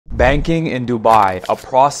Banking in Dubai, a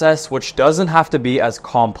process which doesn't have to be as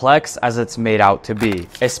complex as it's made out to be,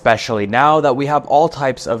 especially now that we have all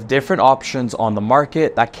types of different options on the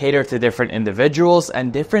market that cater to different individuals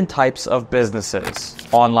and different types of businesses.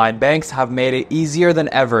 Online banks have made it easier than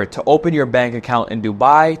ever to open your bank account in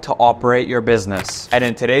Dubai to operate your business. And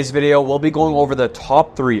in today's video, we'll be going over the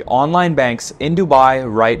top 3 online banks in Dubai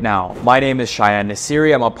right now. My name is Shayan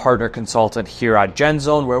Nasiri. I'm a partner consultant here at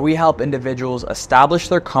GenZone, where we help individuals establish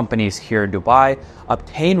their companies here in Dubai,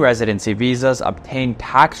 obtain residency visas, obtain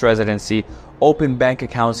tax residency, open bank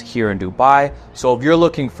accounts here in Dubai. So if you're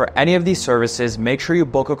looking for any of these services, make sure you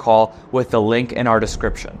book a call with the link in our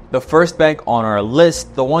description. The first bank on our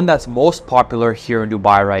list, the one that's most popular here in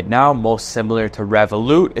Dubai right now, most similar to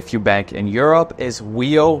Revolut if you bank in Europe, is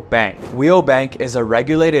Wio Bank. Wio Bank is a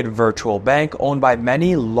regulated virtual bank owned by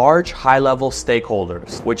many large high-level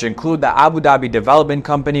stakeholders, which include the Abu Dhabi Development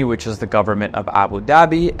Company, which is the government of Abu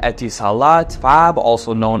Dhabi, Etisalat, Fab,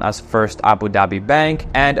 also known as First Abu Dhabi Bank,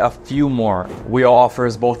 and a few more. Wio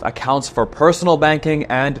offers both accounts for personal banking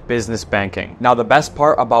and business banking. Now, the best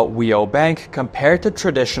part about Wio Bank compared to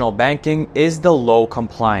traditional banking is the low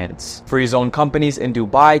compliance. Free zone companies in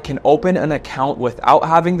Dubai can open an account without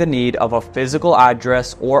having the need of a physical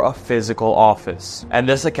address or a physical office. And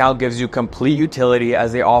this account gives you complete utility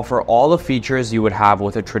as they offer all the features you would have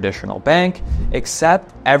with a traditional bank,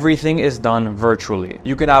 except everything is done virtually.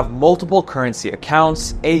 You can have multiple currency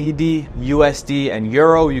accounts, AED, USD, and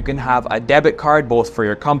Euro. You can have a debit card both for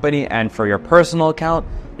your company and for your personal account.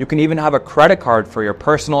 You can even have a credit card for your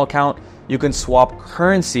personal account. You can swap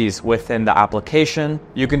currencies within the application.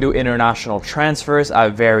 You can do international transfers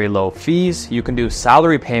at very low fees. You can do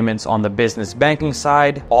salary payments on the business banking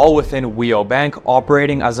side, all within Wio Bank,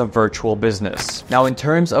 operating as a virtual business. Now, in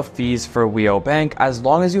terms of fees for Wio Bank, as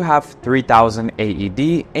long as you have 3,000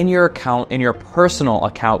 AED in your account, in your personal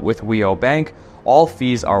account with Wio Bank, all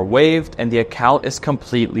fees are waived and the account is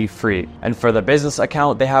completely free. And for the business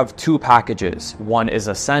account, they have 2 packages. One is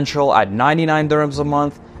Essential at 99 dirhams a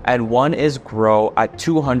month, and one is Grow at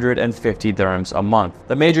 250 dirhams a month.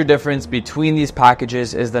 The major difference between these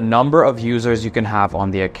packages is the number of users you can have on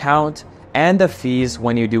the account and the fees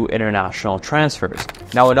when you do international transfers.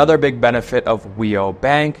 Now, another big benefit of Wio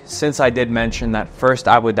Bank, since I did mention that First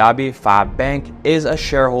Abu Dhabi Fab Bank is a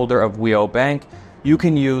shareholder of Wio Bank, you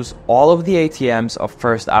can use all of the ATMs of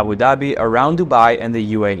First Abu Dhabi around Dubai and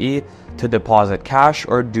the UAE to deposit cash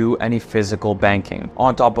or do any physical banking.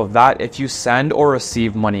 On top of that, if you send or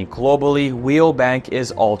receive money globally, Wio Bank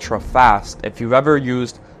is ultra fast. If you've ever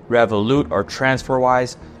used Revolut or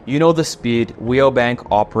TransferWise, you know the speed. Wio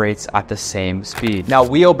Bank operates at the same speed. Now,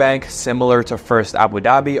 Wio Bank, similar to First Abu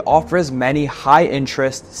Dhabi, offers many high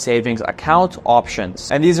interest savings account options.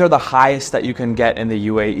 And these are the highest that you can get in the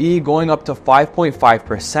UAE, going up to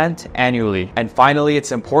 5.5% annually. And finally,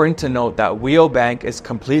 it's important to note that Wio Bank is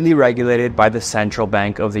completely regulated by the Central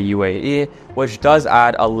Bank of the UAE, which does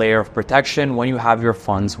add a layer of protection when you have your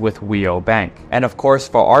funds with Wio Bank. And of course,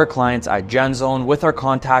 for our clients at GenZone, with our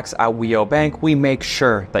contacts at Wio Bank, we make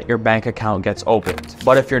sure that your bank account gets opened.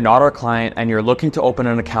 But if you're not our client and you're looking to open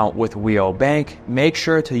an account with Wio Bank, make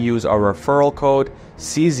sure to use our referral code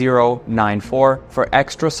C094 for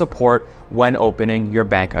extra support when opening your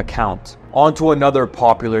bank account. On to another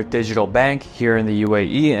popular digital bank here in the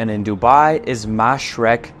UAE and in Dubai is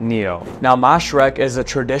Mashreq Neo. Now, Mashreq is a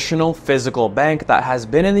traditional physical bank that has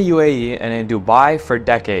been in the UAE and in Dubai for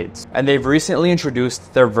decades. And they've recently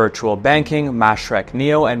introduced their virtual banking, Mashreq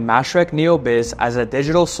Neo and Mashreq Neo Biz, as a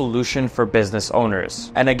digital solution for business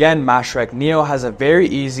owners. And again, Mashreq Neo has a very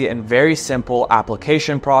easy and very simple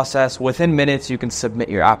application process. Within minutes, you can submit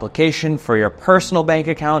your application for your personal bank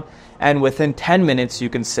account, and within 10 minutes, you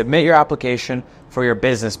can submit your application for your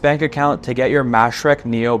business bank account to get your Mashreq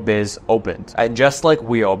Neo Biz opened. And just like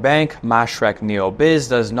Wio Bank, Mashreq Neo Biz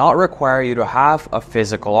does not require you to have a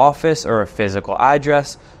physical office or a physical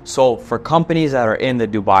address. So for companies that are in the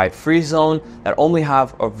Dubai free zone that only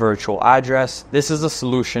have a virtual address, this is a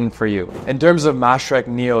solution for you. In terms of Mashreq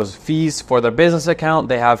Neo's fees for their business account,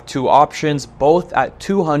 they have 2 options, both at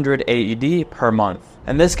 200 AED per month.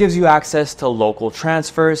 And this gives you access to local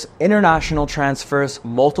transfers, international transfers,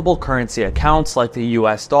 multiple currency accounts like the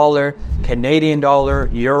US dollar, Canadian dollar,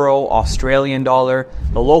 Euro, Australian dollar,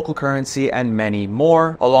 the local currency, and many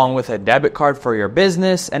more, along with a debit card for your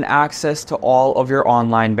business and access to all of your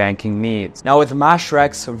online banking needs. Now, with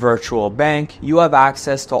Mashreq's virtual bank, you have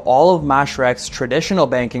access to all of Mashreq's traditional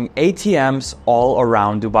banking ATMs all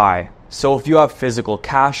around Dubai. So if you have physical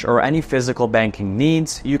cash or any physical banking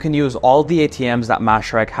needs, you can use all the ATMs that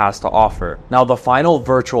Mashreq has to offer. Now, the final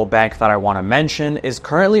virtual bank that I want to mention is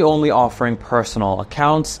currently only offering personal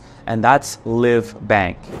accounts, and that's Liv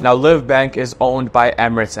Bank. Now, Liv Bank is owned by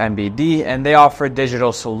Emirates NBD, and they offer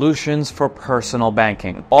digital solutions for personal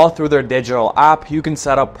banking. All through their digital app, you can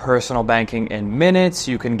set up personal banking in minutes.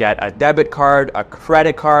 You can get a debit card, a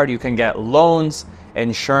credit card, you can get loans,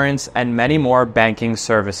 insurance, and many more banking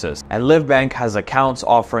services. And Liv Bank has accounts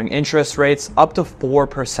offering interest rates up to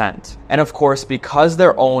 4%. And of course, because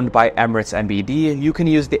they're owned by Emirates NBD, you can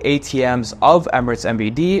use the ATMs of Emirates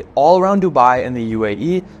NBD all around Dubai and the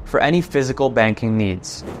UAE for any physical banking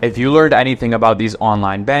needs. If you learned anything about these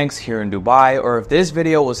online banks here in Dubai, or if this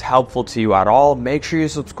video was helpful to you at all, make sure you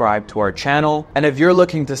subscribe to our channel. And if you're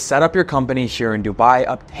looking to set up your company here in Dubai,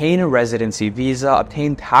 obtain a residency visa,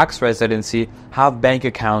 obtain tax residency, have bank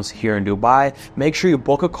accounts here in Dubai, make sure you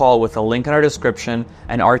book a call with a link in our description,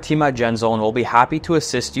 and our team at GenZone will be happy to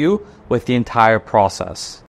assist you with the entire process.